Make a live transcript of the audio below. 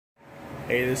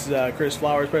Hey, this is Chris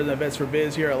Flowers, President of Vets for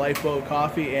Biz here at Lifeboat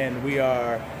Coffee, and we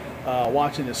are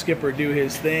watching the skipper do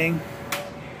his thing.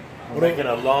 We're making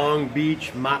a Long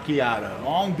Beach Macchiato.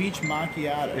 Long Beach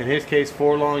Macchiato. In his case,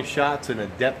 4 long shots and a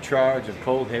depth charge of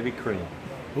cold heavy cream.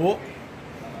 Cool.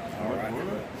 All right.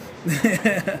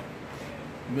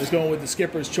 I'm just going with the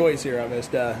skipper's choice here.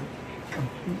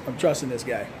 I'm trusting this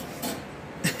guy.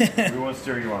 We won't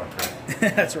steer you on, Chris.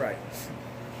 That's right.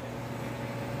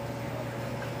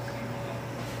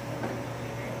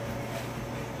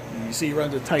 You see, he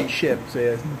runs a tight ship, so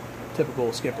a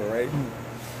typical skipper, right?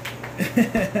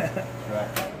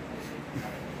 Right.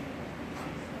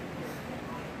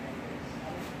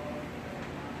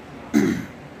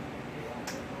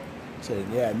 So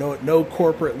yeah, no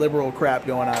corporate liberal crap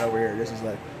going on over here. This is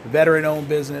like a veteran-owned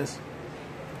business,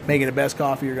 making the best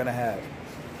coffee you're gonna have.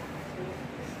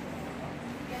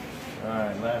 All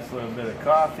right, last little bit of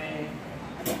coffee.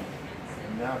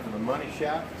 And now for the money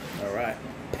shot. All right,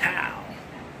 pow.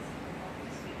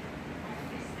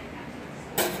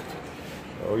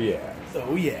 Oh yeah.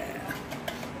 Oh yeah.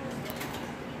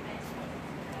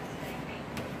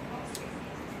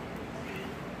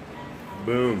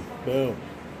 Boom. Boom.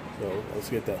 So let's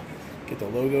get the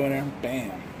logo in there.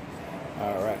 Bam.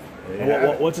 All right.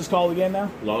 What's this called again now?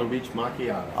 Long Beach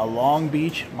Macchiato. A Long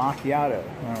Beach Macchiato.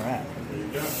 All right. There you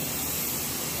go.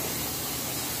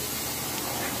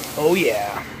 Oh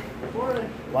yeah.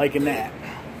 Liking that.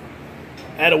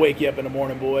 That'll wake you up in the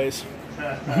morning, boys.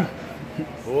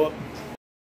 Whoop.